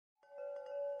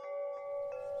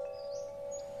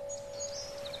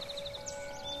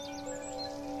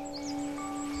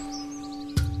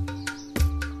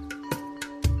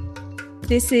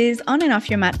This is On and Off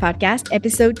Your Mat podcast,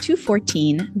 episode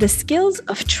 214, The Skills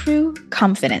of True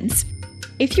Confidence.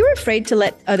 If you're afraid to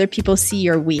let other people see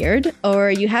you're weird, or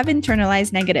you have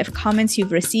internalized negative comments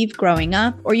you've received growing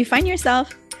up, or you find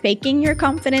yourself faking your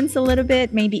confidence a little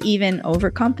bit, maybe even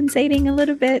overcompensating a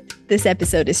little bit, this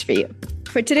episode is for you.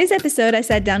 For today's episode, I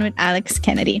sat down with Alex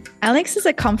Kennedy. Alex is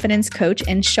a confidence coach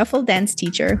and shuffle dance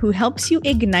teacher who helps you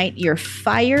ignite your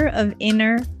fire of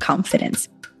inner confidence.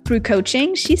 Through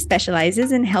coaching, she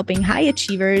specializes in helping high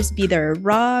achievers be their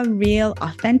raw, real,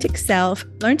 authentic self,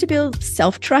 learn to build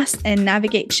self-trust and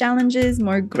navigate challenges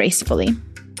more gracefully,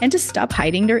 and to stop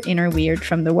hiding their inner weird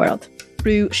from the world.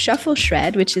 Through Shuffle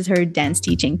Shred, which is her dance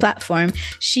teaching platform,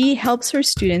 she helps her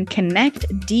students connect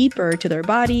deeper to their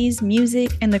bodies,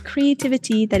 music, and the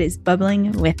creativity that is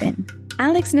bubbling within.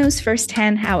 Alex knows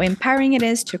firsthand how empowering it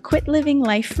is to quit living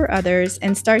life for others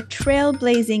and start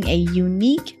trailblazing a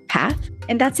unique path.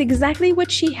 And that's exactly what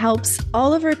she helps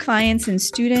all of her clients and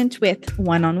students with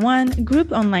one-on-one,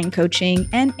 group online coaching,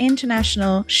 and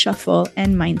international shuffle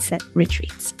and mindset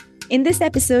retreats. In this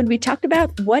episode, we talked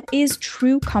about what is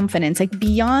true confidence, like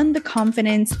beyond the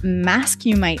confidence mask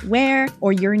you might wear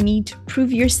or your need to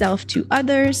prove yourself to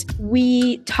others.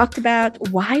 We talked about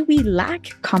why we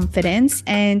lack confidence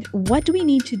and what do we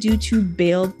need to do to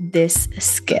build this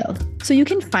skill so you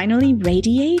can finally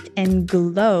radiate and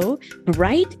glow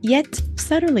bright yet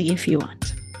subtly if you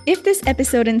want. If this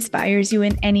episode inspires you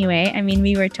in any way,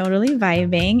 we were totally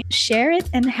vibing, share it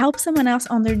and help someone else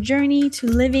on their journey to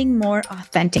living more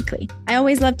authentically. I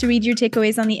always love to read your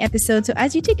takeaways on the episode, so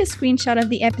as you take a screenshot of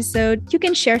the episode, you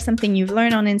can share something you've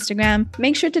learned on Instagram.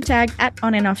 Make sure to tag at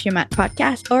On and Off Your Mat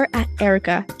podcast or at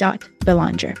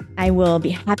erica.belanger. I will be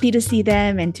happy to see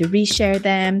them and to reshare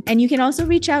them. And you can also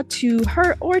reach out to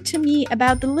her or to me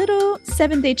about the little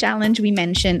 7-day challenge we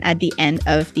mentioned at the end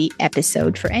of the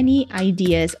episode for any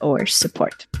ideas or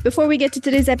support. Before we get to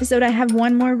today's episode, I have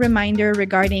one more reminder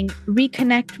regarding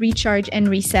Reconnect, Recharge, and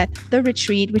Reset, the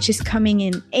retreat, which is coming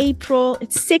in April.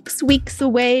 It's 6 weeks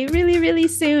away, really, really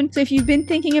soon. So if you've been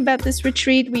thinking about this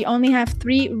retreat, we only have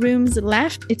 3 rooms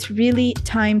left. It's really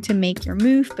time to make your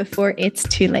move before it's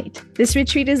too late. This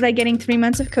retreat is like getting 3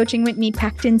 months of coaching with me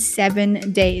packed in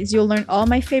 7 days. You'll learn all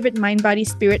my favorite mind, body,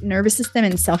 spirit, nervous system,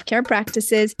 and self-care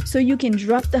practices so you can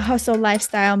drop the hustle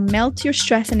lifestyle, melt your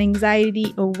stress and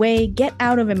anxiety away, get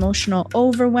out of emotional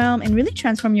overwhelm, and really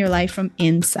transform your life from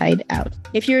inside out.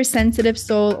 If you're a sensitive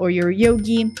soul or you're a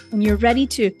yogi and you're ready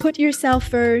to put yourself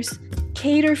first,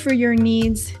 cater for your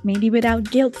needs, maybe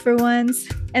without guilt for once,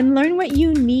 and learn what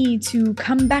you need to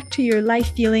come back to your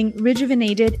life feeling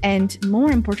rejuvenated and,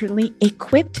 more importantly,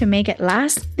 equipped to make it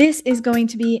last, this is going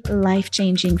to be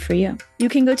life-changing for you. You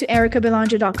can go to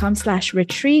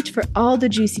ericabelanger.com/retreat for all the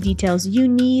juicy details you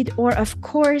need, or of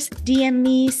course, DM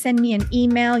me, send me an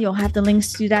email. You'll have the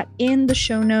links to that in the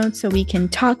show notes so we can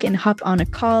talk and hop on a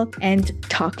call and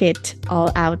talk it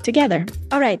all out together.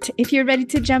 All right, if you're ready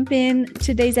to jump in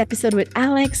today's episode with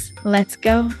Alex, let's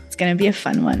go. It's going to be a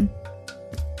fun one.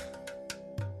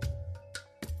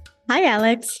 Hi,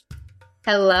 Alex.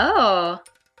 Hello.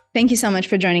 Thank you so much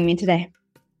for joining me today.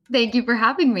 Thank you for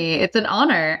having me. It's an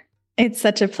honor. It's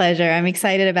such a pleasure. I'm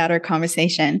excited about our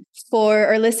conversation. For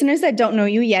our listeners that don't know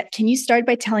you yet, can you start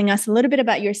by telling us a little bit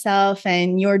about yourself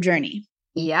and your journey?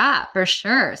 Yeah, for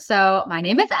sure. So my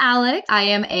name is Alex. I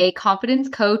am a confidence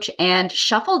coach and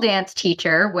shuffle dance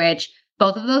teacher, which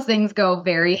both of those things go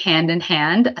very hand in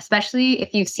hand, especially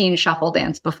if you've seen shuffle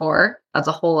dance before. That's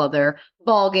a whole other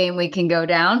ball game we can go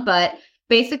down. But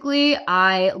basically,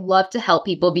 I love to help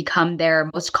people become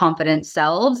their most confident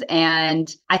selves.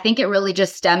 And I think it really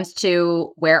just stems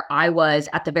to where I was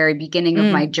at the very beginning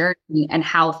of my journey and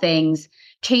how things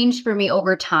changed for me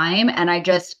over time. And I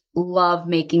just love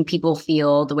making people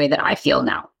feel the way that I feel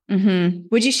now. Mm-hmm.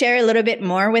 Would you share a little bit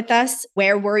more with us?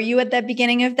 Where were you at the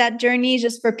beginning of that journey?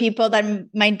 Just for people that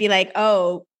might be like,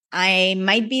 oh, I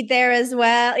might be there as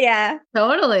well. Yeah.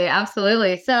 Totally.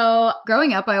 Absolutely. So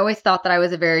growing up, I always thought that I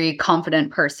was a very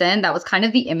confident person. That was kind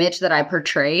of the image that I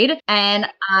portrayed. And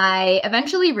I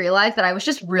eventually realized that I was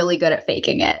just really good at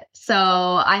faking it. So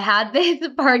I had this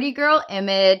party girl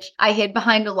image. I hid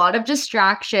behind a lot of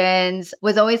distractions,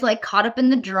 was always like caught up in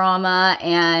the drama.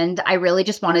 And I really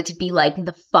just wanted to be like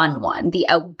the fun one, the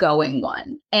outgoing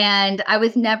one. And I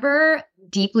was never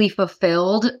deeply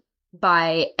fulfilled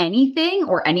by anything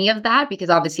or any of that, because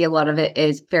obviously a lot of it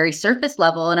is very surface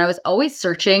level. And I was always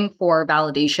searching for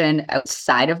validation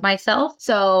outside of myself.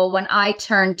 So when I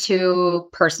turned to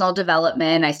personal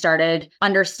development, I started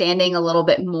understanding a little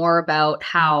bit more about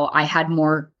how I had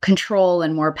more control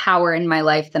and more power in my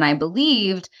life than I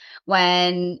believed.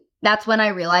 When that's when I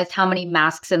realized how many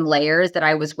masks and layers that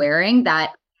I was wearing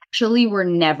that actually were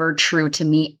never true to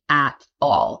me at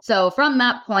all. So from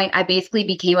that point, I basically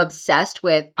became obsessed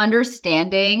with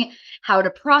understanding how to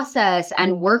process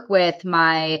and work with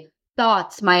my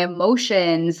thoughts, my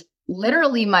emotions,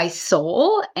 literally my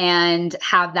soul, and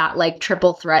have that like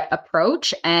triple threat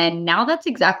approach. And now that's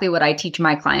exactly what I teach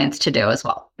my clients to do as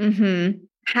well. Mm-hmm.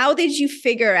 How did you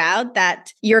figure out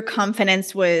that your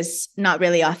confidence was not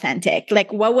really authentic?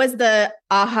 Like, what was the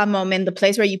aha moment, the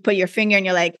place where you put your finger and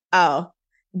you're like, oh,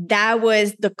 that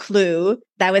was the clue.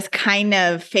 That was kind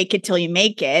of fake it till you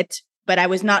make it, but I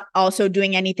was not also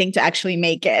doing anything to actually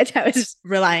make it. I was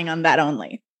relying on that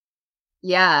only.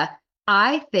 Yeah,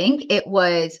 I think it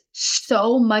was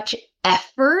so much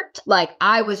effort. Like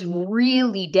I was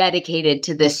really dedicated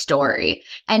to this story.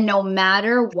 And no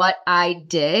matter what I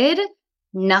did,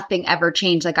 nothing ever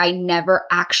changed. Like I never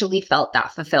actually felt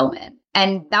that fulfillment.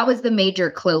 And that was the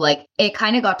major clue. Like it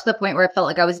kind of got to the point where I felt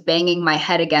like I was banging my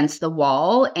head against the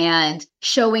wall and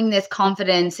showing this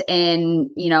confidence in,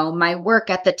 my work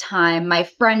at the time, my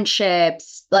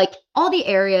friendships, like all the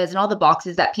areas and all the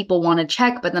boxes that people want to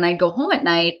check. But then I'd go home at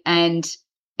night and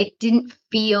it didn't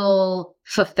feel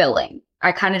fulfilling.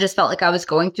 I kind of just felt like I was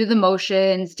going through the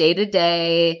motions day to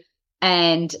day.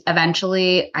 And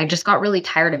eventually I just got really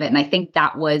tired of it. And I think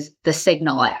that was the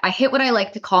signal. I hit what I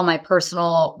like to call my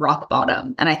personal rock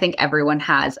bottom. And I think everyone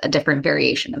has a different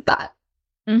variation of that.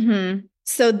 Mm-hmm.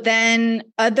 So then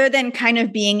other than kind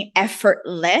of being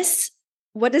effortless,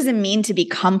 what does it mean to be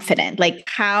confident? Like,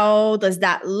 how does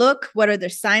that look? What are the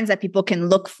signs that people can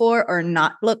look for or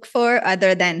not look for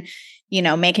other than,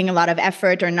 making a lot of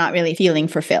effort or not really feeling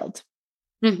fulfilled?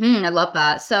 I love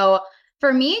that. So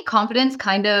for me, confidence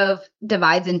kind of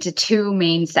divides into two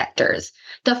main sectors.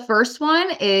 The first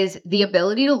one is the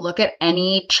ability to look at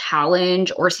any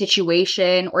challenge or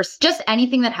situation or just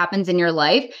anything that happens in your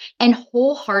life and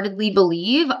wholeheartedly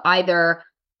believe either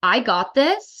I got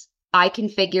this, I can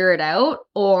figure it out,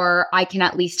 or I can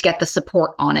at least get the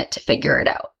support on it to figure it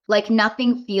out. Like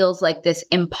nothing feels like this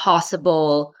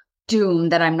impossible doom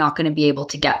that I'm not going to be able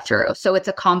to get through. So it's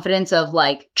a confidence of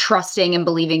like trusting and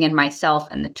believing in myself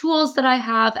and the tools that I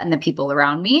have and the people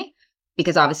around me,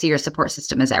 because obviously your support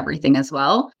system is everything as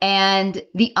well. And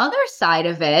the other side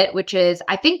of it, which is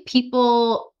I think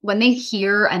people, when they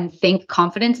hear and think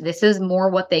confidence, this is more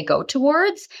what they go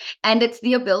towards. And it's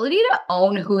the ability to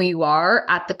own who you are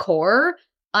at the core,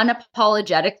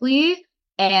 unapologetically.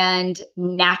 And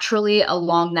naturally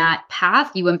along that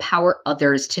path, you empower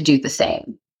others to do the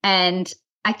same. And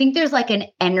I think there's like an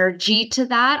energy to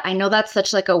that. I know that's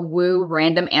such like a woo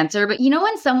random answer, but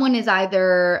when someone is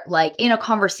either like in a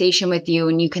conversation with you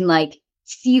and you can like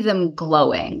see them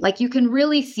glowing, like you can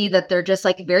really see that they're just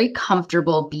like very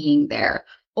comfortable being there.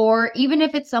 Or even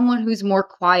if it's someone who's more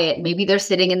quiet, maybe they're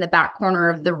sitting in the back corner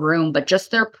of the room, but just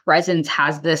their presence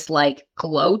has this like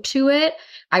glow to it.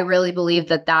 I really believe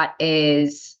that that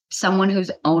is someone who's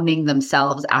owning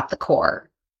themselves at the core.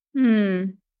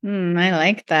 I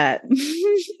like that.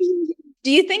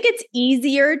 Do you think it's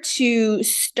easier to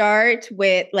start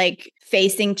with like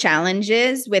facing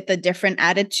challenges with a different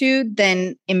attitude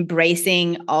than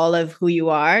embracing all of who you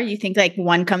are? You think like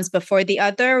one comes before the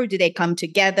other, or do they come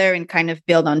together and kind of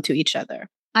build onto each other?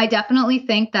 I definitely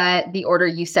think that the order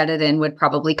you said it in would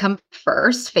probably come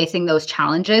first, facing those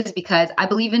challenges, because I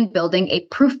believe in building a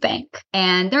proof bank.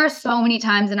 And there are so many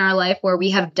times in our life where we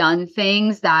have done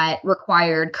things that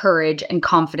required courage and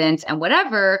confidence and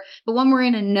whatever. But when we're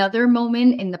in another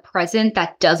moment in the present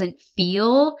that doesn't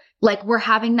feel like we're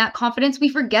having that confidence, we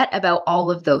forget about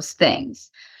all of those things.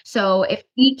 So if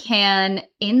we can,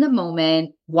 in the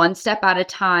moment, one step at a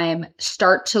time,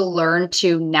 start to learn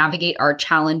to navigate our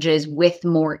challenges with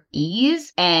more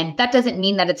ease. And that doesn't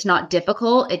mean that it's not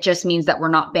difficult. It just means that we're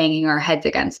not banging our heads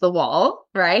against the wall,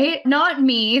 right? Not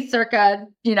me, circa,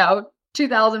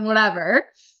 2000, whatever.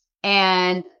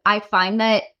 And I find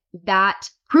that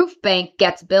proof bank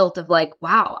gets built of like,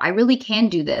 wow, I really can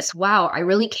do this. Wow, I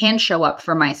really can show up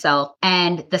for myself.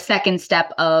 And the second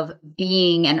step of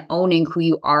being and owning who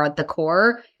you are at the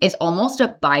core is almost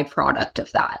a byproduct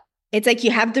of that. It's like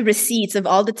you have the receipts of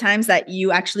all the times that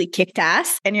you actually kicked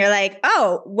ass and you're like,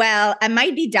 oh, well, I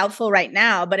might be doubtful right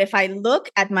now, but if I look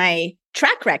at my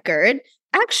track record,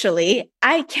 actually,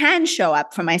 I can show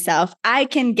up for myself. I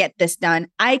can get this done.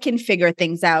 I can figure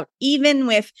things out. Even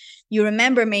if you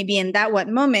remember maybe in that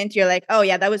one moment, you're like, oh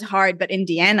yeah, that was hard, but in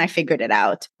the end, I figured it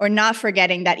out. Or not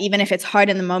forgetting that even if it's hard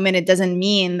in the moment, it doesn't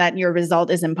mean that your result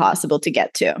is impossible to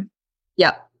get to.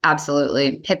 Yep,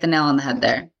 absolutely. Hit the nail on the head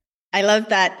there. I love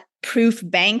that proof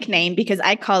bank name, because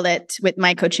I call it with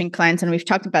my coaching clients, and we've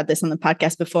talked about this on the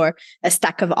podcast before, a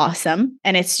stack of awesome.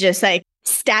 And it's just like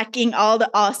stacking all the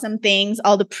awesome things,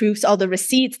 all the proofs, all the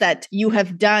receipts that you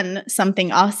have done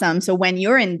something awesome. So when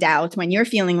you're in doubt, when you're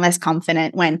feeling less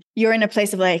confident, when you're in a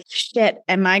place of like, shit,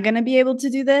 am I going to be able to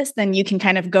do this? Then you can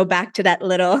kind of go back to that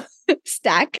little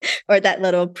stack or that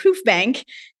little proof bank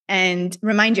and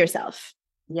remind yourself.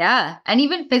 Yeah. And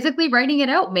even physically writing it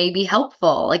out may be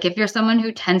helpful. Like if you're someone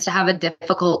who tends to have a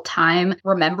difficult time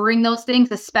remembering those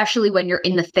things, especially when you're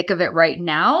in the thick of it right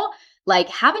now, like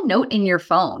have a note in your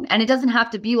phone. And it doesn't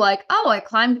have to be like, oh, I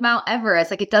climbed Mount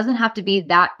Everest. Like it doesn't have to be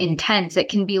that intense. It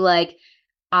can be like,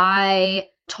 I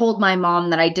told my mom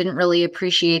that I didn't really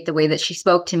appreciate the way that she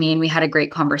spoke to me and we had a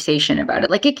great conversation about it.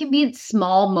 Like it can be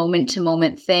small moment to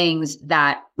moment things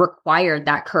that required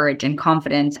that courage and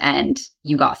confidence and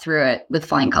you got through it with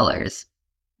flying colors.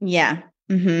 Yeah.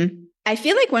 Mm-hmm. I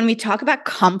feel like when we talk about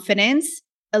confidence,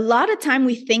 a lot of time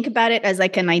we think about it as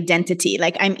like an identity.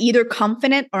 Like I'm either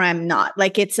confident or I'm not.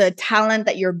 Like it's a talent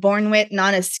that you're born with,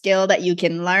 not a skill that you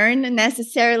can learn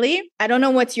necessarily. I don't know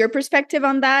what's your perspective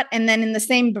on that. And then in the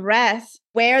same breath,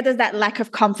 where does that lack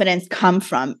of confidence come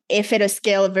from? If it's a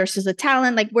skill versus a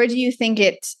talent, like where do you think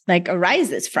it like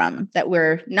arises from that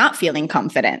we're not feeling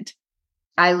confident?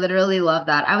 I literally love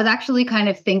that. I was actually kind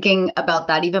of thinking about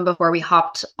that even before we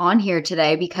hopped on here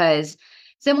today, because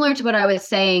similar to what I was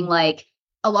saying, like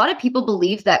a lot of people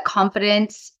believe that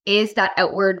confidence is that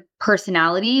outward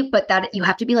personality, but that you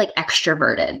have to be like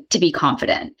extroverted to be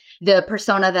confident. The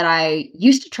persona that I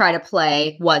used to try to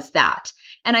play was that.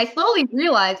 And I slowly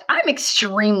realized I'm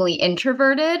extremely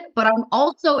introverted, but I'm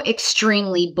also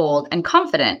extremely bold and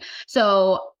confident.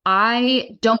 So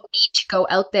I don't need to go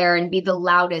out there and be the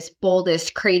loudest,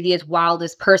 boldest, craziest,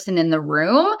 wildest person in the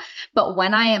room. But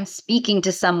when I am speaking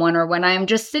to someone or when I'm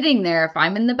just sitting there, if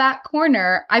I'm in the back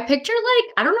corner, I picture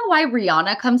like, I don't know why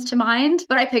Rihanna comes to mind,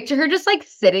 but I picture her just like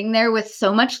sitting there with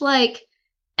so much like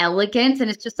elegance. And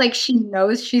it's just like she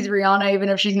knows she's Rihanna, even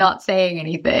if she's not saying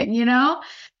anything, you know?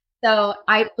 So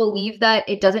I believe that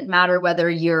it doesn't matter whether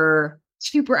you're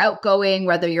super outgoing,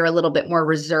 whether you're a little bit more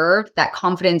reserved, that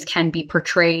confidence can be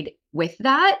portrayed with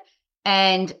that.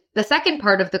 And the second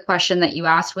part of the question that you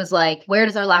asked was like, where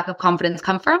does our lack of confidence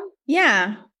come from?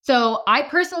 Yeah. So I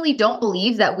personally don't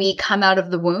believe that we come out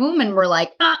of the womb and we're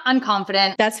like, I'm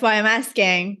confident. That's why I'm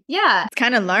asking. Yeah. It's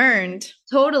kind of learned.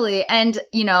 Totally. And,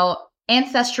 you know,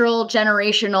 ancestral,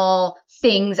 generational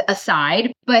things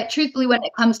aside, but truthfully, when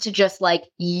it comes to just like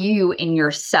you and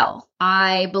yourself,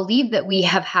 I believe that we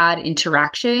have had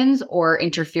interactions or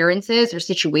interferences or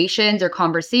situations or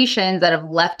conversations that have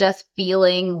left us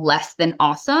feeling less than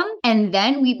awesome. And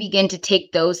then we begin to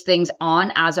take those things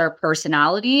on as our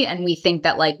personality. And we think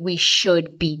that like we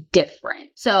should be different.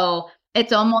 So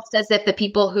it's almost as if the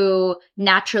people who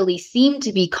naturally seem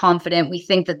to be confident, we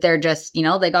think that they're just, you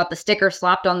know, they got the sticker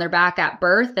slapped on their back at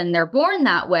birth and they're born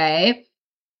that way.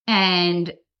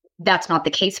 And that's not the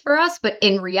case for us. But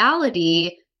in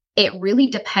reality, it really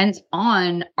depends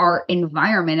on our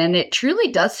environment. And it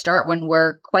truly does start when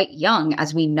we're quite young,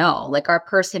 as we know. Like our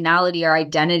personality, our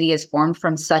identity is formed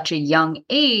from such a young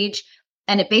age.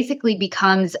 And it basically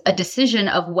becomes a decision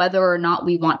of whether or not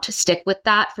we want to stick with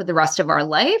that for the rest of our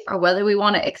life or whether we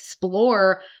want to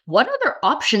explore what other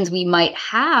options we might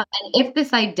have and if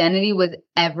this identity was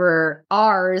ever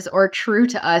ours or true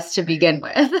to us to begin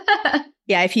with.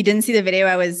 Yeah, if you didn't see the video,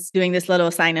 I was doing this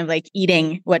little sign of like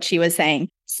eating what she was saying.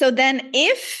 So then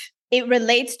if it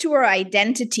relates to our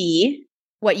identity,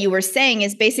 what you were saying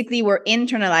is basically we're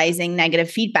internalizing negative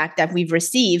feedback that we've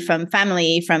received from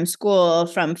family, from school,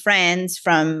 from friends,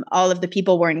 from all of the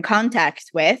people we're in contact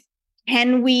with.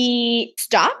 Can we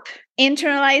stop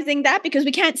internalizing that? Because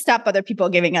we can't stop other people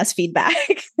giving us feedback.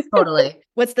 Totally.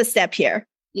 What's the step here?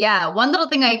 Yeah. One little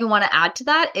thing I even want to add to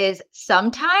that is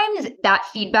sometimes that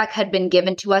feedback had been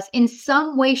given to us in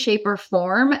some way, shape, or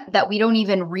form that we don't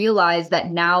even realize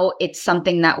that now it's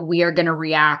something that we are going to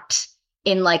react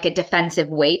in like a defensive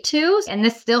way to. And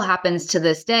this still happens to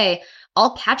this day.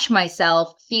 I'll catch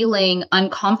myself feeling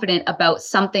unconfident about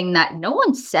something that no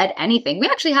one said anything. We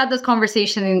actually had this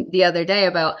conversation the other day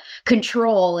about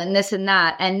control and this and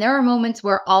that. And there are moments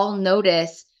where I'll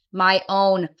notice my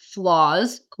own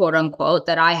flaws, quote unquote,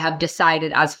 that I have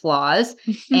decided as flaws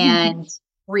and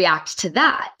react to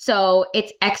that. So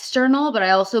it's external, but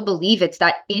I also believe it's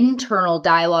that internal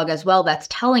dialogue as well that's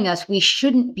telling us we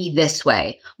shouldn't be this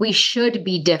way. We should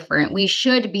be different. We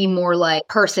should be more like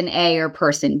person A or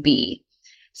person B.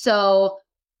 So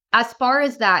as far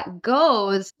as that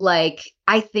goes, like,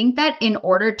 I think that in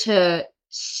order to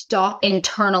stop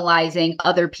internalizing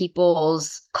other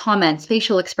people's comments,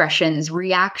 facial expressions,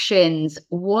 reactions,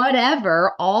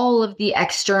 whatever, all of the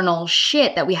external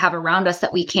shit that we have around us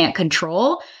that we can't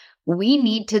control. We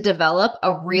need to develop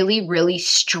a really, really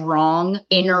strong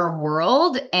inner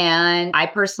world. And I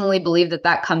personally believe that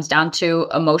that comes down to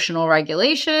emotional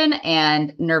regulation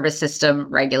and nervous system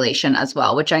regulation as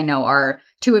well, which I know are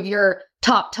two of your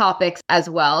top topics as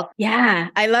well. Yeah,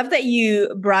 I love that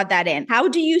you brought that in. How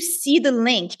do you see the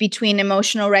link between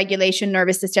emotional regulation,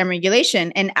 nervous system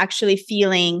regulation, and actually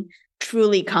feeling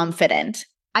truly confident?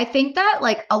 I think that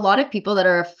like a lot of people that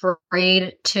are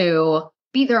afraid to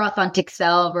be their authentic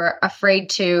self or afraid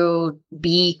to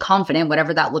be confident,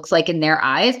 whatever that looks like in their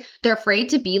eyes, they're afraid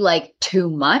to be like too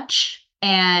much.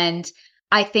 And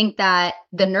I think that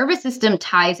the nervous system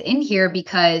ties in here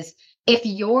because if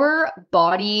your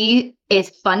body is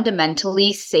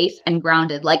fundamentally safe and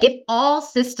grounded, like if all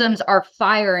systems are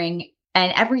firing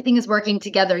and everything is working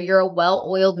together, you're a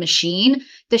well-oiled machine,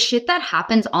 the shit that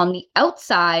happens on the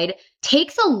outside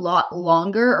takes a lot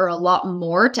longer or a lot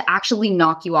more to actually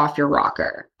knock you off your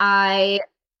rocker. I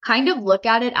kind of look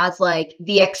at it as like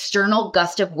the external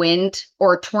gust of wind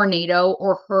or tornado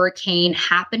or hurricane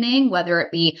happening, whether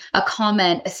it be a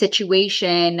comment, a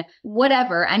situation,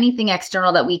 whatever, anything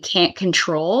external that we can't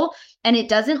control. And it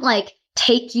doesn't like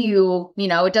take you,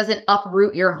 it doesn't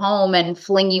uproot your home and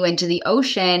fling you into the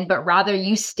ocean, but rather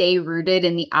you stay rooted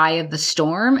in the eye of the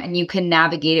storm and you can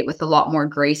navigate it with a lot more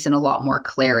grace and a lot more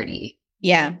clarity.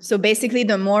 Yeah. So basically,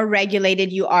 the more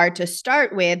regulated you are to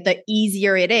start with, the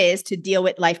easier it is to deal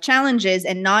with life challenges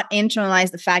and not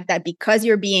internalize the fact that because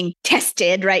you're being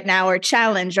tested right now or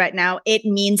challenged right now, it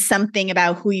means something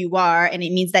about who you are. And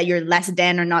it means that you're less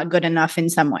than or not good enough in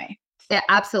some way. Yeah,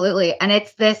 absolutely. And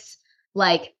it's this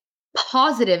like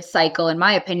positive cycle, in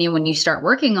my opinion, when you start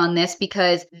working on this,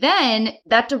 because then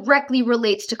that directly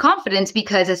relates to confidence.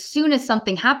 Because as soon as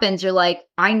something happens, you're like,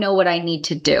 I know what I need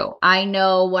to do. I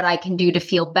know what I can do to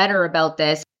feel better about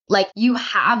this. Like you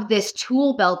have this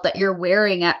tool belt that you're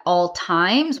wearing at all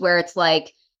times where it's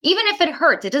like, even if it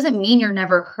hurts, it doesn't mean you're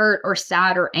never hurt or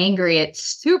sad or angry. It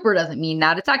super doesn't mean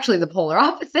that. It's actually the polar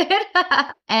opposite.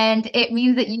 And it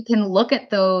means that you can look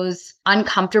at those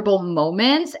uncomfortable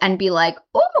moments and be like,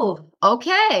 oh,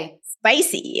 okay.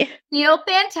 Spicy. Feel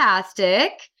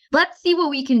fantastic. Let's see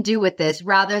what we can do with this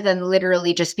rather than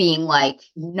literally just being like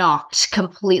knocked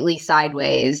completely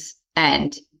sideways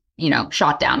and,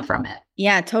 shot down from it.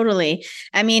 Yeah, totally.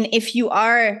 I mean, if you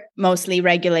are mostly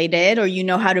regulated or you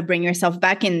know how to bring yourself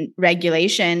back in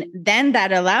regulation, then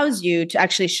that allows you to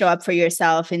actually show up for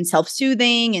yourself in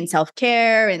self-soothing and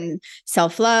self-care and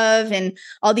self-love and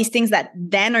all these things that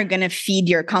then are going to feed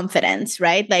your confidence,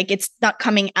 right? Like it's not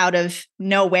coming out of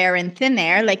nowhere and thin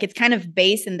air. Like it's kind of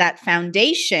based in that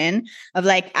foundation of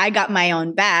like, I got my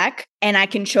own back and I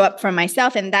can show up for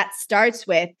myself. And that starts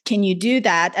with, can you do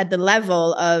that at the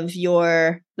level of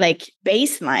your like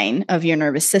baseline of your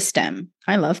nervous system?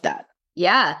 I love that.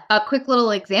 Yeah. A quick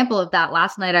little example of that.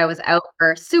 Last night I was out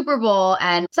for Super Bowl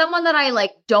and someone that I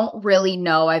like don't really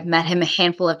know. I've met him a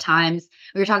handful of times.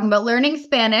 We were talking about learning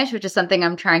Spanish, which is something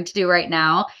I'm trying to do right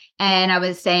now. And I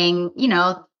was saying,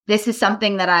 this is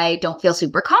something that I don't feel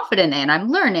super confident in. I'm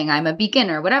learning. I'm a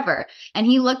beginner, whatever. And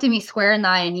he looked at me square in the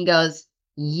eye and he goes,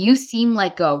 you seem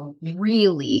like a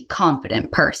really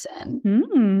confident person.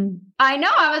 I know.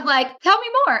 I was like, tell me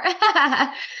more.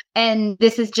 And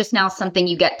this is just now something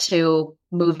you get to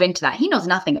move into that. He knows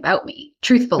nothing about me,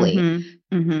 truthfully.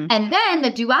 And then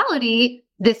the duality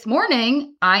this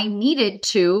morning, I needed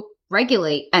to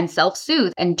regulate and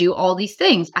self-soothe and do all these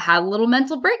things. I had a little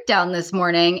mental breakdown this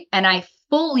morning and I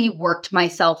fully worked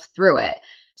myself through it.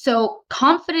 So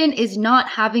confident is not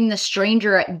having the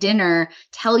stranger at dinner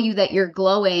tell you that you're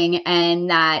glowing and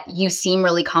that you seem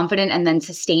really confident and then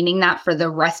sustaining that for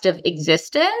the rest of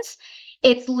existence.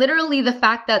 It's literally the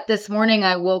fact that this morning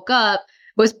I woke up,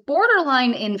 was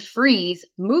borderline in freeze,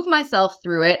 moved myself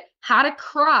through it, had a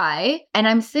cry, and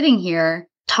I'm sitting here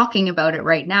talking about it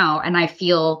right now. And I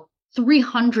feel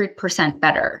 300%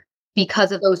 better.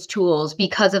 Because of those tools,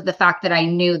 because of the fact that I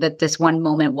knew that this one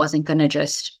moment wasn't going to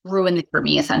just ruin it for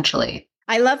me, essentially.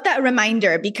 I love that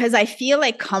reminder because I feel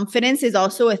like confidence is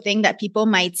also a thing that people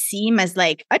might seem as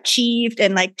like achieved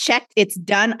and like checked, it's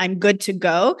done, I'm good to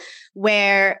go,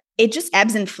 where it just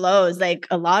ebbs and flows like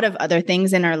a lot of other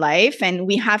things in our life. And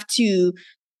we have to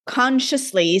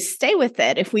consciously stay with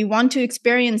it. If we want to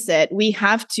experience it, we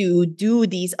have to do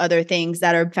these other things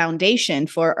that are foundation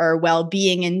for our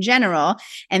well-being in general.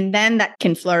 And then that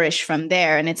can flourish from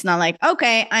there. And it's not like,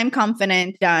 okay, I'm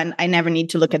confident, done. I never need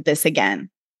to look at this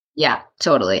again. Yeah,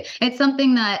 totally. It's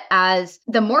something that as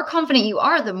the more confident you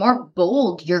are, the more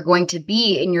bold you're going to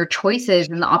be in your choices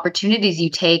and the opportunities you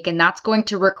take. And that's going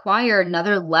to require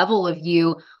another level of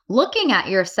you looking at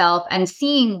yourself and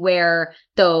seeing where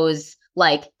those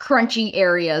like crunchy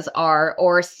areas are,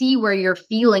 or see where you're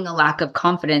feeling a lack of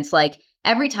confidence. Like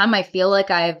every time I feel like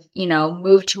I've,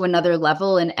 moved to another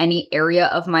level in any area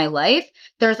of my life,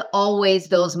 there's always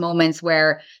those moments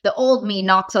where the old me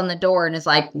knocks on the door and is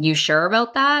like, you sure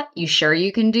about that? You sure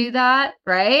you can do that?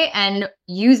 Right. And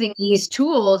using these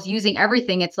tools, using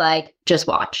everything, it's like, just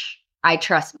watch. I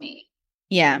trust me.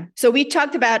 Yeah. So we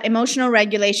talked about emotional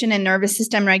regulation and nervous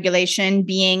system regulation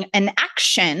being an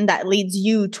action that leads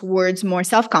you towards more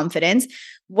self-confidence.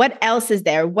 What else is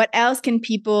there? What else can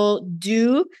people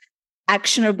do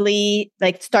actionably,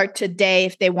 like start today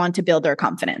if they want to build their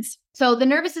confidence? So the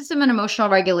nervous system and emotional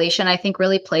regulation, I think,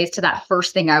 really plays to that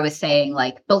first thing I was saying,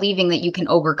 like believing that you can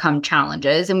overcome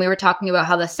challenges. And we were talking about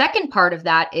how the second part of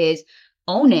that is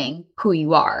owning who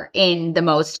you are in the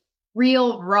most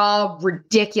real, raw,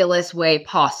 ridiculous way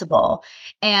possible.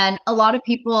 And a lot of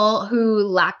people who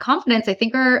lack confidence, I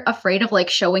think, are afraid of like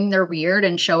showing their weird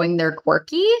and showing their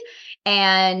quirky.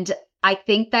 And I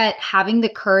think that having the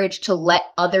courage to let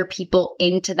other people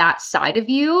into that side of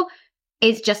you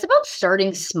is just about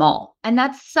starting small. And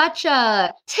that's such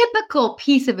a typical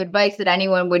piece of advice that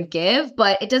anyone would give,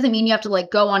 but it doesn't mean you have to like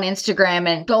go on Instagram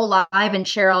and go live and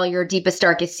share all your deepest,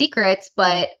 darkest secrets.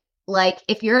 But like,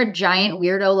 if you're a giant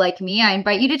weirdo like me, I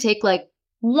invite you to take like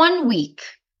 1 week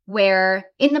where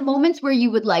in the moments where you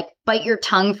would like bite your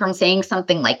tongue from saying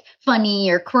something like funny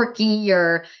or quirky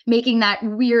or making that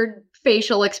weird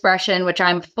facial expression, which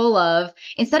I'm full of,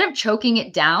 instead of choking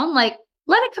it down, like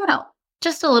let it come out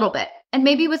just a little bit. And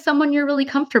maybe with someone you're really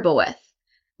comfortable with.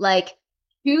 Like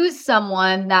choose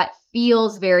someone that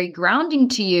feels very grounding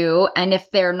to you. And if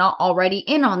they're not already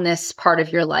in on this part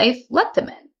of your life, let them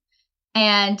in.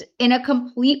 And in a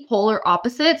complete polar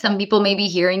opposite, some people may be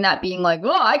hearing that being like,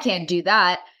 oh, I can't do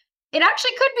that. It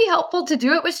actually could be helpful to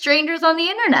do it with strangers on the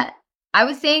internet. I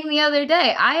was saying the other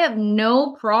day, I have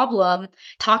no problem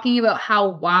talking about how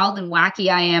wild and wacky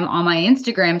I am on my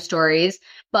Instagram stories,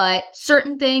 but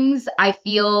certain things I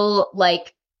feel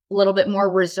like a little bit more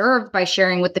reserved by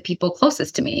sharing with the people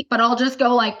closest to me. But I'll just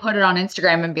go like put it on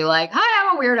Instagram and be like, hi,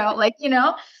 I'm a weirdo. Like,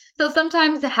 So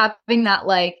sometimes having that,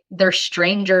 like, they're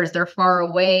strangers, they're far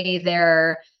away,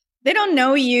 they don't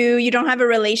know you, you don't have a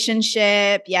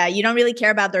relationship. Yeah, you don't really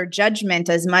care about their judgment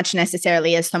as much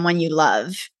necessarily as someone you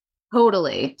love.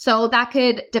 Totally. So that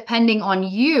could, depending on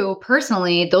you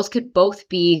personally, those could both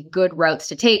be good routes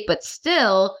to take, but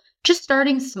still just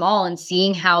starting small and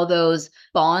seeing how those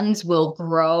bonds will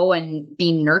grow and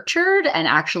be nurtured and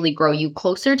actually grow you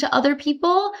closer to other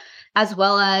people, as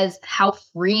well as how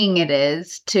freeing it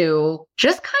is to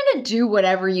just kind of do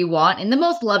whatever you want in the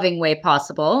most loving way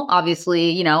possible.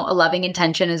 Obviously, a loving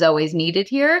intention is always needed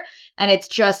here. And it's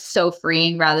just so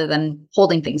freeing rather than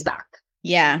holding things back.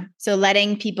 Yeah. So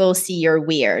letting people see you're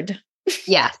weird.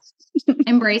 Yes.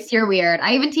 Embrace your weird.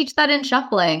 I even teach that in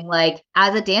shuffling. Like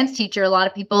as a dance teacher, a lot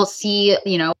of people see,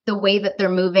 the way that they're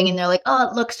moving and they're like, oh,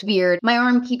 it looks weird. My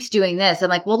arm keeps doing this. I'm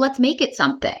like, well, let's make it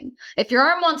something. If your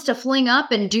arm wants to fling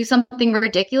up and do something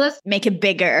ridiculous, make it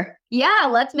bigger. Yeah,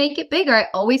 let's make it bigger. I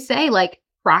always say like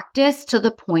practice to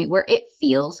the point where it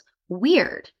feels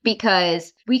weird,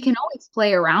 because we can always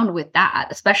play around with that,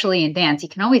 especially in dance. You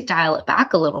can always dial it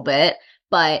back a little bit.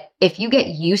 But if you get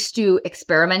used to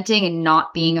experimenting and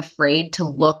not being afraid to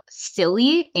look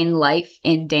silly in life,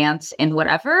 in dance, in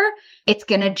whatever, it's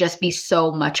going to just be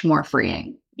so much more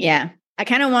freeing. Yeah. I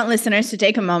kind of want listeners to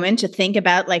take a moment to think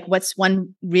about like what's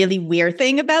one really weird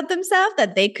thing about themselves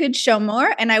that they could show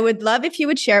more. And I would love if you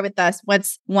would share with us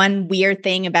what's one weird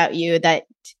thing about you that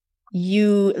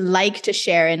you like to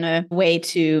share in a way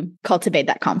to cultivate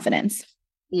that confidence.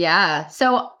 Yeah.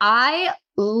 So I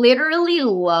literally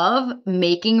love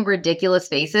making ridiculous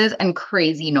faces and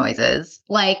crazy noises.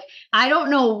 Like, I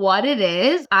don't know what it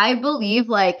is. I believe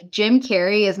like Jim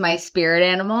Carrey is my spirit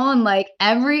animal. And like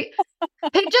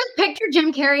just picture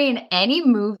Jim Carrey in any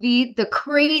movie, the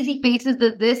crazy faces,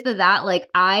 the this, the that. Like,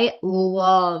 I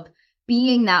love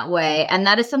being that way. And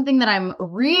that is something that I'm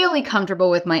really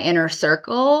comfortable with my inner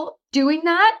circle doing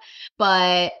that.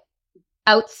 But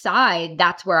outside,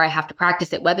 that's where I have to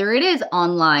practice it, whether it is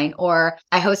online or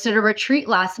I hosted a retreat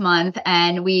last month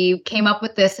and we came up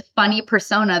with this funny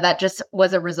persona that just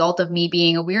was a result of me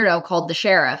being a weirdo called the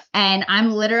sheriff. And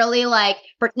I'm literally like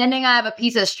pretending I have a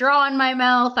piece of straw in my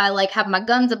mouth. I like have my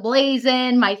guns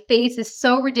ablazing. My face is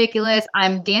so ridiculous.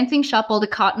 I'm dancing shuffle to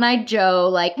Cotton Eye Joe,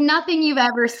 like nothing you've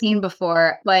ever seen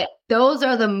before. But those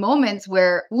are the moments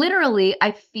where literally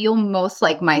I feel most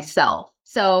like myself.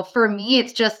 So for me,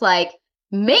 it's just like,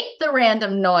 make the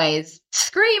random noise,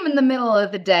 scream in the middle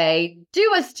of the day,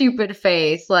 do a stupid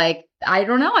face. Like, I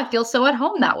don't know. I feel so at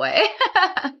home that way.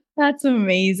 That's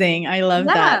amazing. I love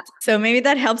that. So maybe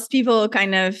that helps people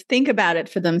kind of think about it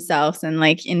for themselves and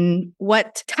like in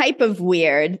what type of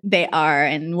weird they are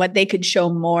and what they could show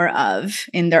more of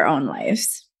in their own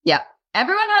lives. Yeah.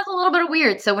 Everyone has a little bit of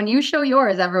weird. So when you show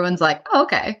yours, everyone's like, oh,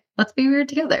 okay, let's be weird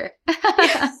together.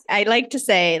 I like to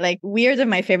say like weird are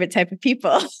my favorite type of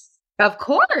people. Of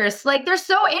course. Like they're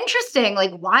so interesting.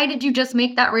 Like, why did you just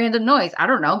make that random noise? I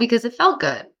don't know, because it felt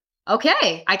good.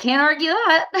 Okay. I can't argue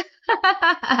that.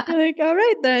 Like, all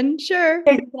right, then. Sure.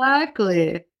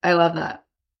 Exactly. I love that.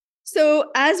 So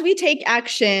as we take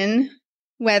action,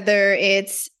 whether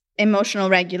it's emotional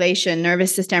regulation,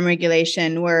 nervous system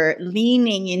regulation, we're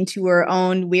leaning into our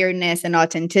own weirdness and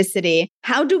authenticity.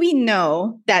 How do we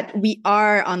know that we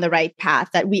are on the right path,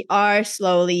 that we are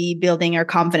slowly building our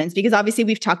confidence? Because obviously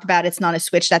we've talked about it's not a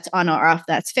switch that's on or off,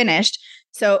 that's finished.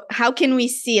 So how can we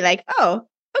see like, oh,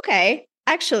 okay,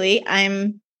 actually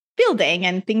I'm building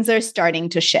and things are starting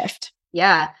to shift?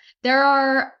 Yeah. There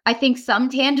are, I think, some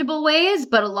tangible ways,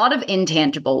 but a lot of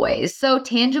intangible ways. So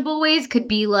tangible ways could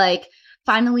be like,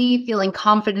 finally feeling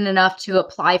confident enough to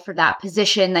apply for that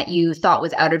position that you thought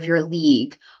was out of your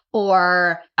league.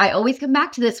 Or I always come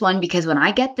back to this one because when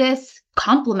I get this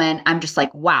compliment, I'm just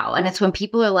like, wow. And it's when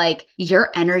people are like, your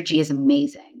energy is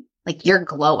amazing. Like you're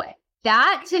glowing.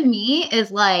 That to me is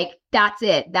like, that's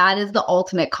it. That is the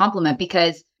ultimate compliment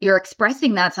because you're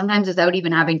expressing that sometimes without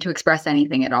even having to express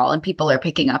anything at all. And people are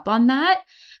picking up on that.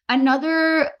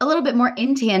 Another, a little bit more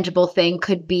intangible thing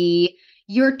could be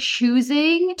you're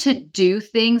choosing to do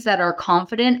things that are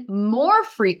confident more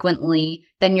frequently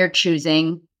than you're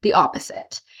choosing the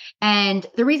opposite. And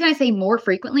the reason I say more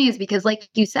frequently is because, like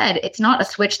you said, it's not a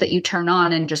switch that you turn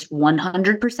on and just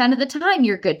 100% of the time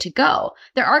you're good to go.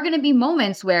 There are going to be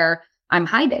moments where I'm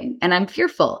hiding and I'm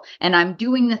fearful and I'm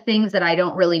doing the things that I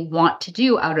don't really want to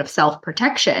do out of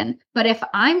self-protection. But if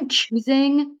I'm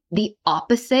choosing the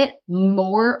opposite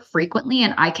more frequently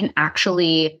and I can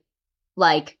actually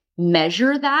like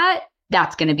measure that,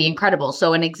 that's going to be incredible.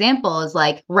 So an example is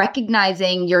like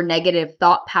recognizing your negative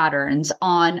thought patterns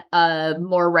on a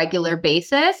more regular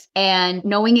basis and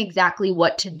knowing exactly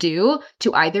what to do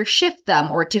to either shift them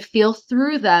or to feel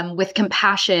through them with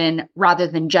compassion rather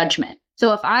than judgment.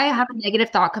 So if I have a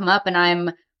negative thought come up and I'm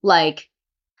like,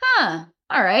 all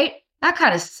right, that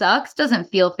kind of sucks, doesn't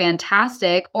feel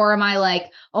fantastic. Or am I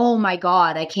like, oh my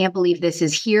God, I can't believe this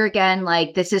is here again.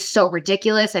 Like, this is so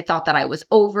ridiculous. I thought that I was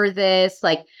over this.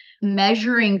 Like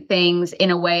measuring things in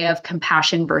a way of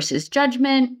compassion versus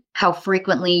judgment, how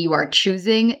frequently you are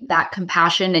choosing that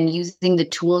compassion and using the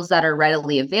tools that are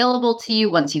readily available to you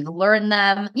once you've learned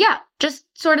them. Yeah, just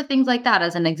sort of things like that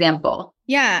as an example.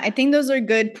 Yeah, I think those are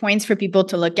good points for people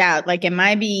to look at. Like, am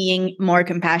I being more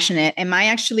compassionate? Am I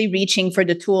actually reaching for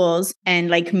the tools and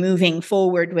like moving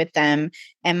forward with them?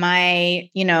 Am I,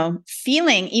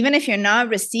 feeling, even if you're not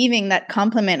receiving that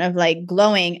compliment of like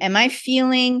glowing, am I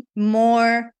feeling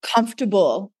more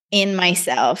comfortable in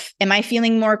myself? Am I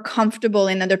feeling more comfortable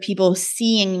in other people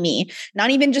seeing me? Not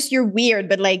even just you're weird,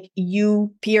 but like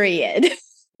you, period,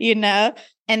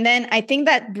 And then I think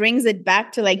that brings it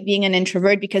back to like being an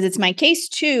introvert because it's my case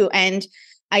too. And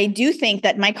I do think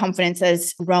that my confidence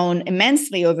has grown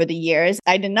immensely over the years.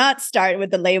 I did not start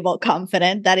with the label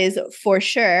confident, that is for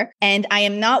sure. And I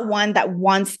am not one that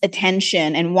wants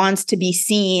attention and wants to be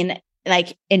seen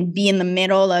like and be in the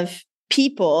middle of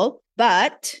people.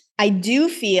 But I do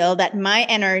feel that my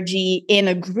energy in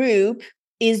a group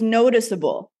is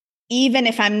noticeable, even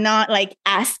if I'm not like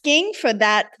asking for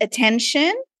that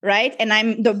attention. Right. And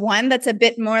I'm the one that's a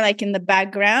bit more like in the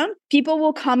background. People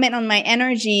will comment on my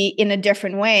energy in a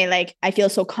different way. Like, I feel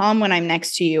so calm when I'm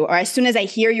next to you. Or as soon as I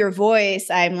hear your voice,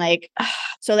 I'm like, ah.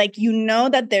 So like,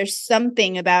 that there's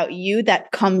something about you that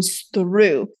comes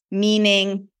through,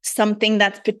 meaning something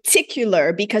that's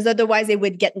particular, because otherwise it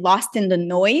would get lost in the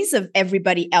noise of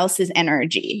everybody else's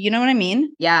energy. You know what I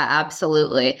mean? Yeah,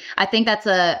 absolutely. I think that's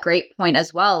a great point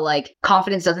as well. Like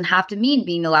confidence doesn't have to mean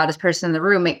being the loudest person in the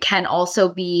room. It can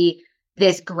also be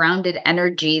this grounded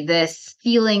energy, this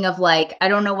feeling of like, I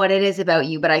don't know what it is about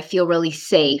you, but I feel really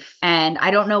safe. And I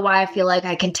don't know why I feel like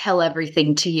I can tell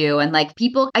everything to you. And like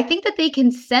people, I think that they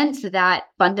can sense that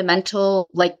fundamental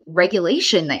like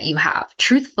regulation that you have,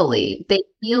 truthfully. They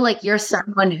feel like you're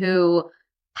someone who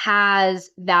has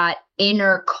that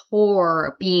inner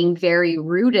core being very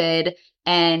rooted,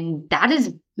 and that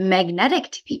is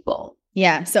magnetic to people.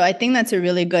 Yeah. So I think that's a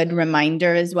really good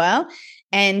reminder as well.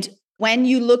 And when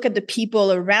you look at the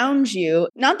people around you,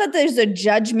 not that there's a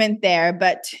judgment there,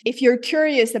 but if you're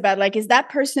curious about like, is that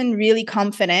person really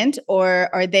confident or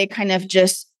are they kind of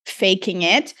just faking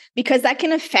it? Because that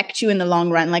can affect you in the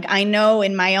long run. Like I know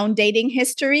in my own dating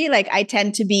history, like I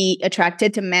tend to be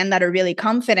attracted to men that are really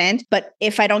confident, but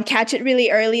if I don't catch it really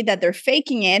early that they're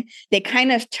faking it, they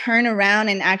kind of turn around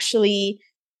and actually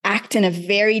act in a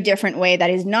very different way that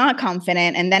is not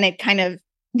confident. And then it kind of,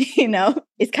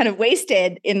 it's kind of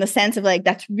wasted in the sense of like,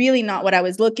 that's really not what I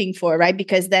was looking for, right?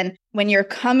 Because then when you're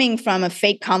coming from a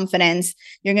fake confidence,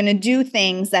 you're going to do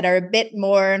things that are a bit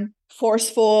more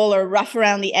forceful or rough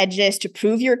around the edges to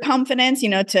prove your confidence,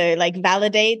 to like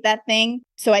validate that thing.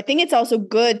 So I think it's also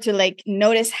good to like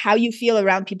notice how you feel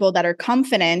around people that are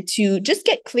confident to just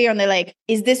get clear on the like,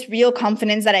 is this real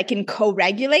confidence that I can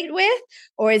co-regulate with?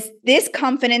 Or is this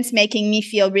confidence making me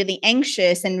feel really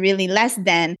anxious and really less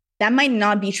than? That might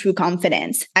not be true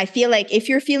confidence. I feel like if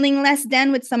you're feeling less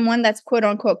than with someone that's quote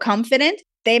unquote confident,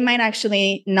 they might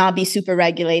actually not be super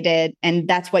regulated. And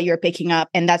that's what you're picking up.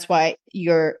 And that's why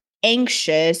you're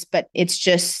anxious, but it's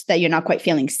just that you're not quite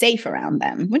feeling safe around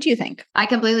them. What do you think? I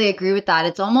completely agree with that.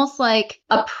 It's almost like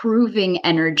a proving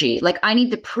energy. Like I need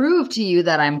to prove to you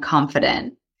that I'm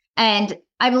confident. And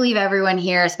I believe everyone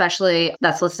here, especially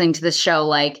that's listening to this show,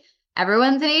 like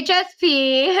everyone's an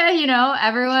HSP,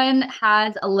 everyone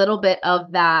has a little bit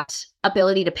of that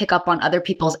ability to pick up on other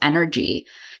people's energy.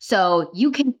 So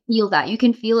you can feel that. You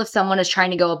can feel if someone is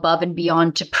trying to go above and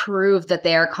beyond to prove that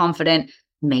they are confident,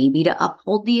 maybe to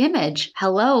uphold the image.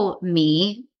 Hello,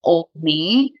 me, old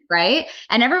me, right?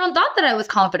 And everyone thought that I was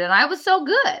confident. I was so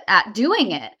good at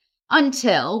doing it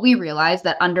until we realized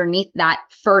that underneath that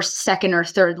first, second, or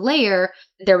third layer,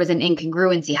 there was an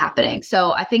incongruency happening.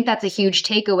 So I think that's a huge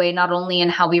takeaway, not only in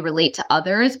how we relate to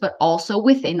others, but also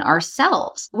within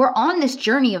ourselves. We're on this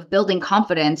journey of building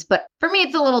confidence, but for me,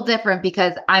 it's a little different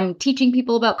because I'm teaching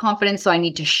people about confidence, so I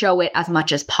need to show it as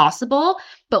much as possible.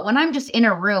 But when I'm just in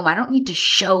a room, I don't need to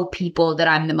show people that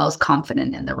I'm the most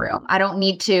confident in the room. I don't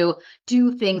need to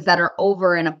do things that are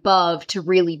over and above to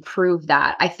really prove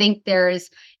that. I think there's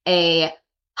a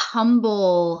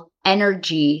humble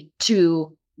energy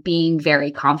to being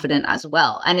very confident as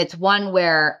well. And it's one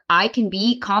where I can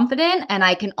be confident and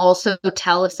I can also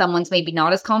tell if someone's maybe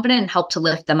not as confident and help to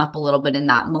lift them up a little bit in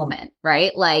that moment,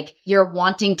 right? Like you're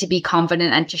wanting to be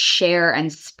confident and to share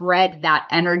and spread that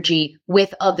energy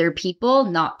with other people,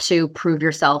 not to prove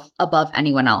yourself above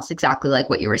anyone else, exactly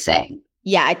like what you were saying.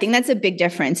 Yeah, I think that's a big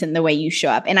difference in the way you show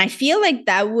up. And I feel like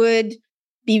that would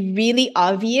be really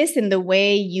obvious in the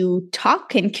way you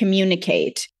talk and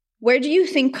communicate. Where do you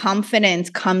think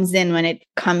confidence comes in when it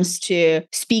comes to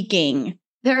speaking?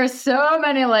 There are so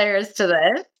many layers to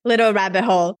this. Little rabbit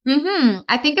hole.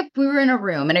 I think if we were in a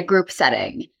room, in a group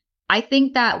setting, I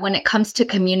think that when it comes to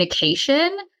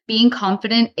communication, being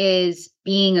confident is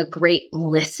being a great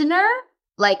listener.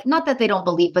 Like, not that they don't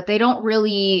believe, but they don't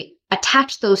really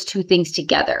attach those two things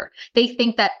together. They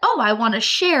think that, oh, I want to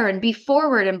share and be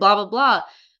forward and blah, blah, blah.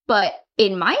 But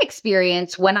in my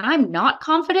experience, when I'm not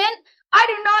confident, I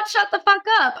do not shut the fuck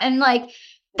up. And like,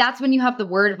 that's when you have the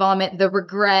word vomit, the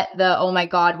regret, the, oh my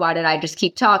God, why did I just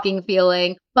keep talking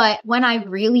feeling? But when I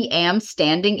really am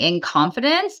standing in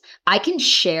confidence, I can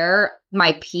share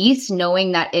my piece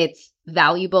knowing that it's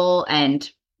valuable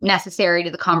and necessary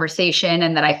to the conversation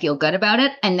and that I feel good about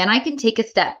it. And then I can take a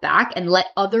step back and let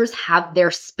others have their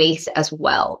space as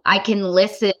well. I can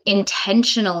listen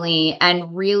intentionally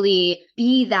and really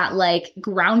be that like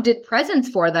grounded presence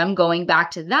for them, going back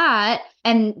to that.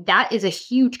 And that is a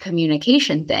huge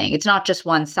communication thing. It's not just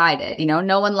one-sided.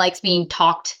 No one likes being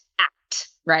talked at,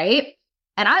 right?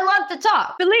 And I love to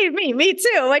talk. Believe me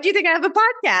too. Why do you think I have a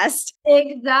podcast?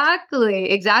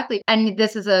 Exactly. And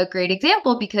this is a great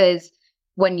example because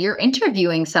when you're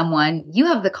interviewing someone, you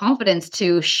have the confidence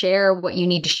to share what you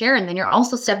need to share. And then you're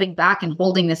also stepping back and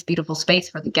holding this beautiful space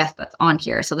for the guest that's on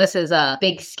here. So this is a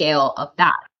big scale of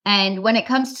that. And when it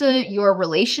comes to your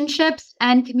relationships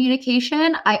and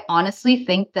communication, I honestly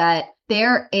think that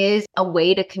there is a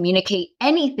way to communicate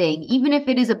anything, even if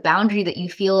it is a boundary that you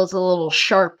feel is a little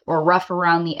sharp or rough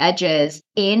around the edges,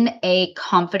 in a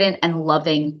confident and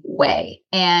loving way.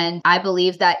 And I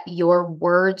believe that your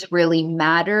words really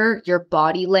matter. Your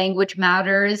body language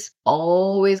matters,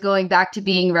 always going back to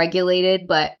being regulated,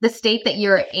 but the state that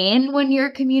you're in when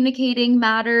you're communicating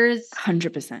matters.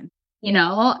 100%.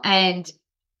 And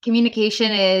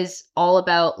communication is all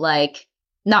about like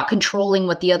not controlling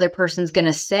what the other person's going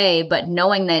to say, but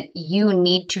knowing that you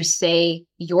need to say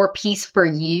your piece for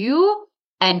you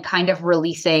and kind of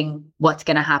releasing what's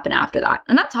going to happen after that.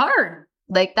 And that's hard.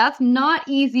 Like, that's not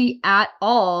easy at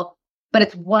all, but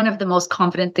it's one of the most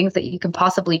confident things that you can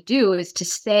possibly do, is to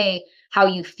say how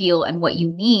you feel and what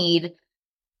you need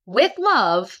with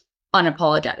love,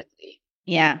 unapologetically.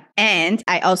 Yeah. And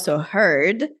I also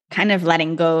heard kind of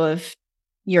letting go of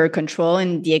your control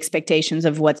and the expectations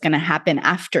of what's going to happen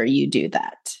after you do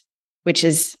that, which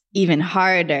is even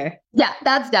harder. Yeah,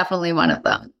 that's definitely one of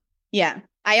them. Yeah.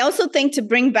 I also think, to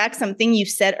bring back something you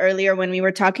said earlier when we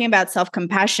were talking about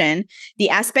self-compassion, the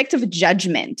aspect of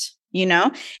judgment,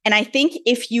 and I think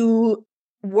if you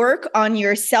work on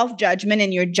your self-judgment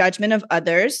and your judgment of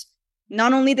others,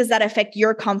 not only does that affect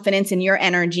your confidence and your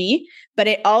energy, but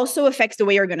it also affects the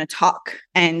way you're going to talk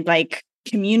and like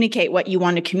communicate what you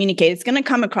want to communicate. It's going to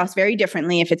come across very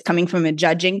differently if it's coming from a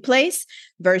judging place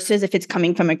versus if it's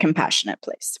coming from a compassionate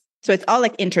place. So it's all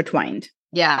like intertwined.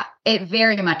 Yeah, it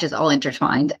very much is all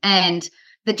intertwined. And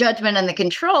the judgment and the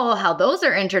control, how those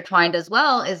are intertwined as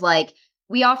well, is like,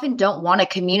 we often don't want to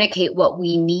communicate what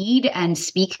we need and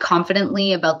speak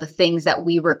confidently about the things that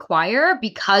we require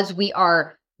because we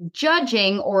are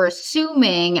judging or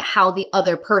assuming how the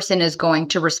other person is going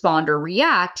to respond or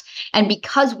react. And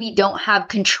because we don't have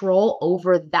control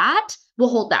over that, we'll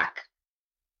hold back.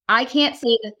 I can't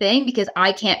say the thing because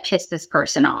I can't piss this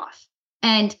person off.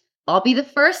 And I'll be the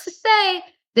first to say,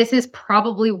 this is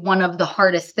probably one of the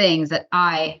hardest things that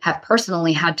I have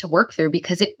personally had to work through,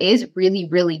 because it is really,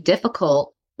 really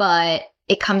difficult. But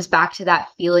it comes back to that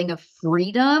feeling of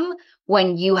freedom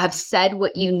when you have said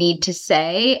what you need to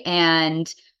say,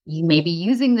 and you may be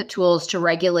using the tools to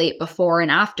regulate before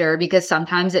and after, because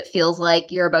sometimes it feels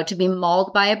like you're about to be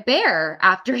mauled by a bear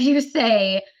after you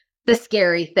say the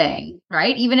scary thing,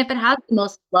 right? Even if it has the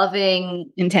most loving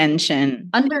intention,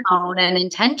 undertone and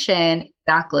intention.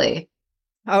 Exactly.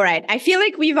 All right. I feel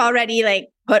like we've already like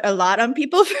put a lot on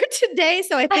people for today.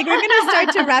 So I think we're going to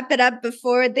start to wrap it up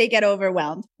before they get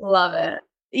overwhelmed. Love it.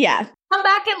 Yeah. Come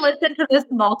back and listen to this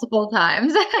multiple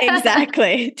times.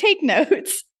 Exactly. Take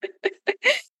notes.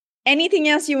 Anything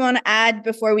else you want to add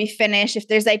before we finish? If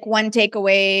there's like one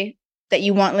takeaway that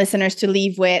you want listeners to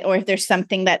leave with, or if there's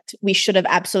something that we should have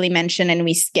absolutely mentioned and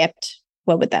we skipped,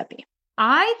 what would that be?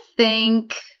 I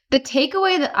think the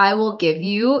takeaway that I will give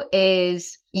you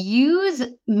is use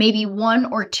maybe one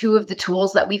or two of the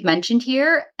tools that we've mentioned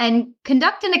here and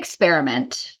conduct an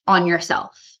experiment on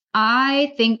yourself.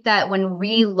 I think that when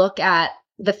we look at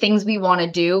the things we want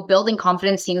to do, building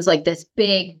confidence seems like this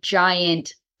big,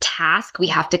 giant task we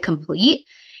have to complete.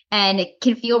 And it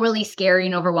can feel really scary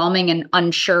and overwhelming and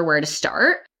unsure where to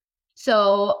start.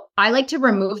 So I like to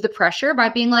remove the pressure by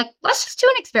being like, let's just do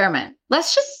an experiment.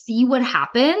 Let's just see what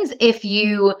happens if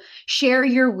you share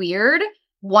your weird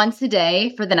once a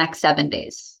day for the next 7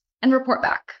 days and report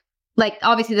back. Like,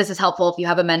 obviously, this is helpful if you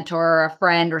have a mentor or a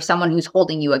friend or someone who's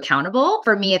holding you accountable.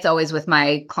 For me, it's always with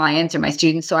my clients or my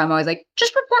students. So I'm always like,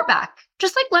 just report back.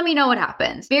 Just like, let me know what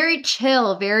happens. Very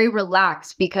chill, very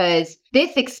relaxed, because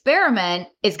this experiment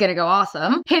is going to go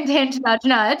awesome. Hint, hint, nudge,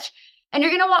 nudge. And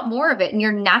you're going to want more of it. And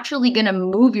you're naturally going to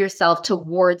move yourself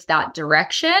towards that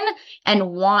direction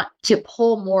and want to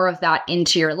pull more of that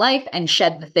into your life and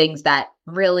shed the things that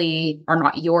really are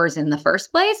not yours in the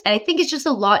first place. And I think it's just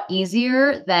a lot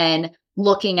easier than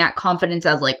looking at confidence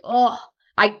as like, oh,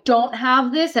 I don't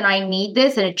have this and I need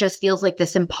this. And it just feels like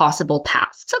this impossible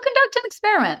task. So conduct an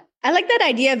experiment. I like that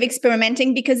idea of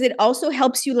experimenting because it also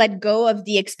helps you let go of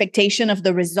the expectation of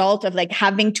the result of like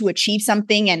having to achieve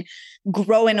something and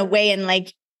grow in a way and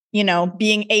like,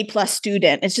 being A+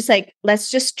 student. It's just like, let's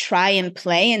just try and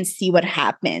play and see what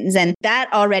happens. And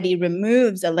that already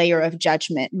removes a layer of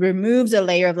judgment, removes a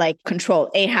layer of like control.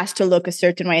 A has to look a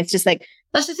certain way. It's just like,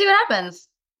 let's just see what happens.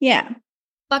 Yeah.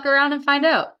 Fuck around and find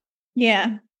out.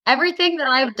 Yeah. Everything that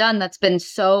I've done that's been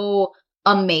so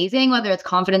amazing, whether it's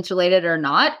confidence related or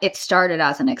not, it started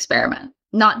as an experiment.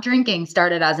 Not drinking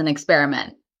started as an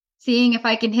experiment. Seeing if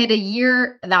I can hit a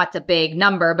year, that's a big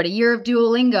number, but a year of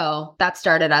Duolingo, that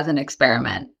started as an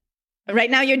experiment. Right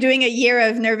now, you're doing a year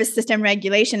of nervous system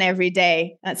regulation every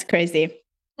day. That's crazy.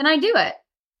 Can I do it?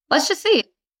 Let's just see.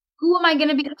 Who am I going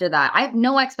to be after that? I have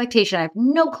no expectation. I have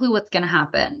no clue what's going to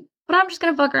happen, but I'm just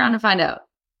going to fuck around and find out.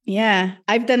 Yeah,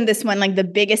 I've done this one. Like the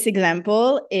biggest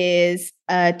example is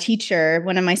a teacher,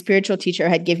 one of my spiritual teacher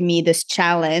had given me this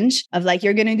challenge of like,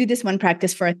 you're going to do this one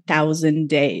practice for 1,000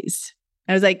 days.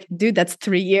 I was like, dude, that's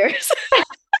 3 years.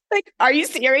 Like, are you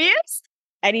serious?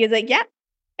 And he was like, yeah.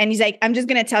 And he's like, I'm just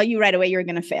going to tell you right away, you're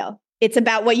going to fail. It's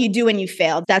about what you do when you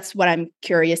fail. That's what I'm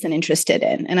curious and interested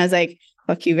in. And I was like,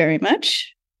 fuck you very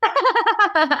much.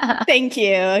 Thank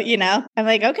you. You know, I'm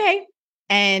like, okay.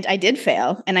 And I did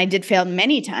fail. And I did fail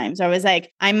many times. I was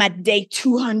like, I'm at day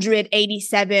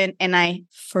 287 and I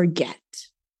forget.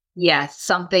 Yes,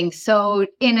 something so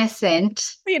innocent.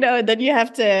 You know, then you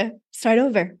have to start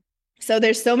over. So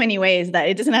there's so many ways that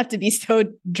it doesn't have to be so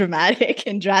dramatic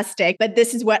and drastic. But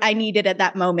this is what I needed at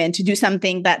that moment to do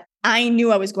something that I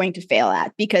knew I was going to fail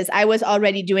at because I was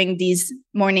already doing these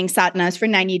morning sadhanas for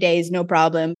 90 days, no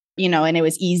problem. You know, and it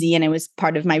was easy and it was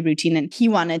part of my routine. And he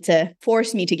wanted to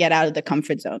force me to get out of the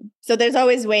comfort zone. So there's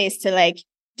always ways to like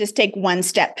just take one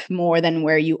step more than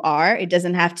where you are. It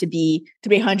doesn't have to be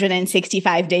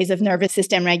 365 days of nervous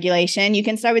system regulation. You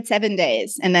can start with 7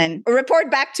 days and then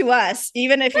report back to us.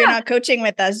 Even if you're not coaching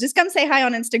with us, just come say hi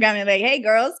on Instagram and be like, hey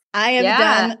girls, I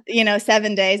have done,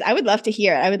 7 days. I would love to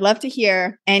hear it. I would love to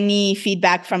hear any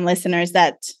feedback from listeners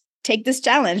that take this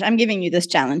challenge. I'm giving you this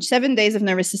challenge, 7 days of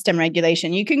nervous system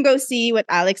regulation. You can go see what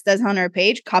Alex does on her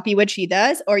page, copy what she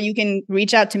does, or you can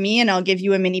reach out to me and I'll give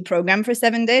you a mini program for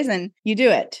 7 days and you do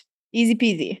it. Easy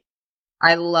peasy.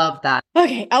 I love that.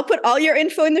 Okay. I'll put all your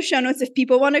info in the show notes. If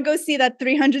people want to go see that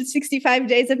 365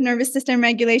 days of nervous system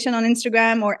regulation on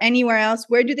Instagram or anywhere else,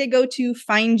 where do they go to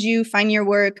find you, find your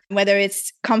work, whether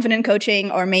it's confident coaching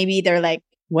or maybe they're like,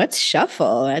 what's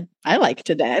shuffle? I like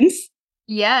to dance.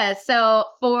 Yeah. So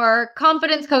for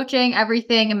confidence coaching,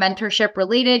 everything mentorship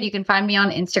related, you can find me on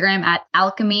Instagram at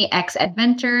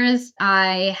alchemyxadventures.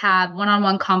 I have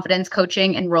one-on-one confidence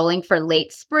coaching enrolling for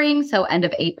late spring. So end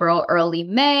of April, early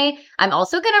May. I'm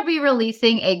also going to be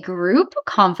releasing a group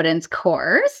confidence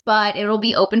course, but it will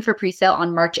be open for presale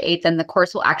on March 8th. And the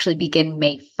course will actually begin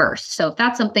May 1st. So if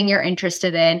that's something you're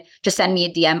interested in, just send me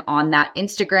a DM on that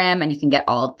Instagram and you can get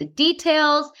all of the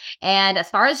details. And as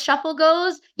far as Shuffle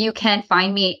goes, you can find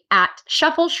me at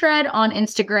Shuffle Shred on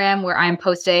Instagram, where I'm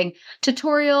posting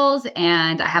tutorials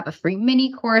and I have a free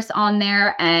mini course on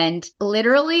there. And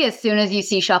literally, as soon as you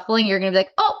see shuffling, you're going to be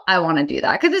like, oh, I want to do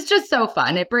that because it's just so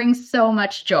fun. It brings so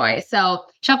much joy. So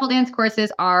Shuffle dance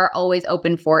courses are always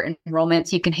open for enrollment.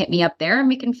 So you can hit me up there and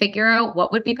we can figure out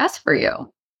what would be best for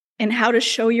you. And how to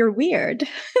show you're weird.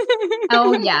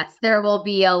 Oh, yes, there will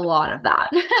be a lot of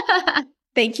that.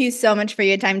 Thank you so much for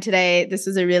your time today. This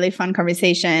was a really fun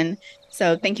conversation.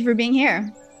 So thank you for being here.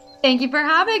 Thank you for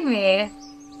having me.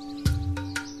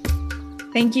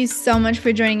 Thank you so much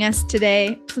for joining us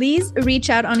today. Please reach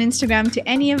out on Instagram to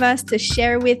any of us to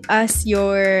share with us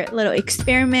your little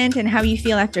experiment and how you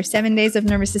feel after 7 days of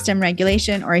nervous system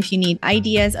regulation, or if you need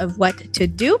ideas of what to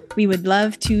do. We would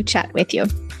love to chat with you.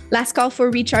 Last call for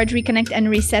Recharge, Reconnect, and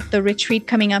Reset, the retreat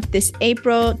coming up this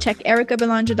April. Check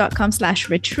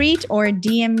ericabelanger.com/retreat or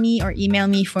DM me or email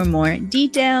me for more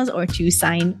details or to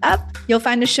sign up. You'll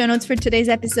find the show notes for today's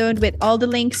episode with all the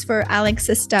links for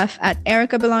Alex's stuff at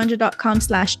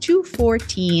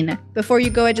ericabelanger.com/214. Before you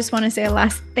go, I just want to say a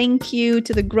last thank you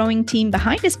to the growing team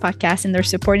behind this podcast and their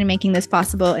support in making this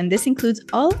possible. And this includes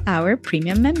all our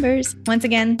premium members. Once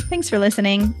again, thanks for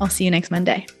listening. I'll see you next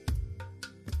Monday.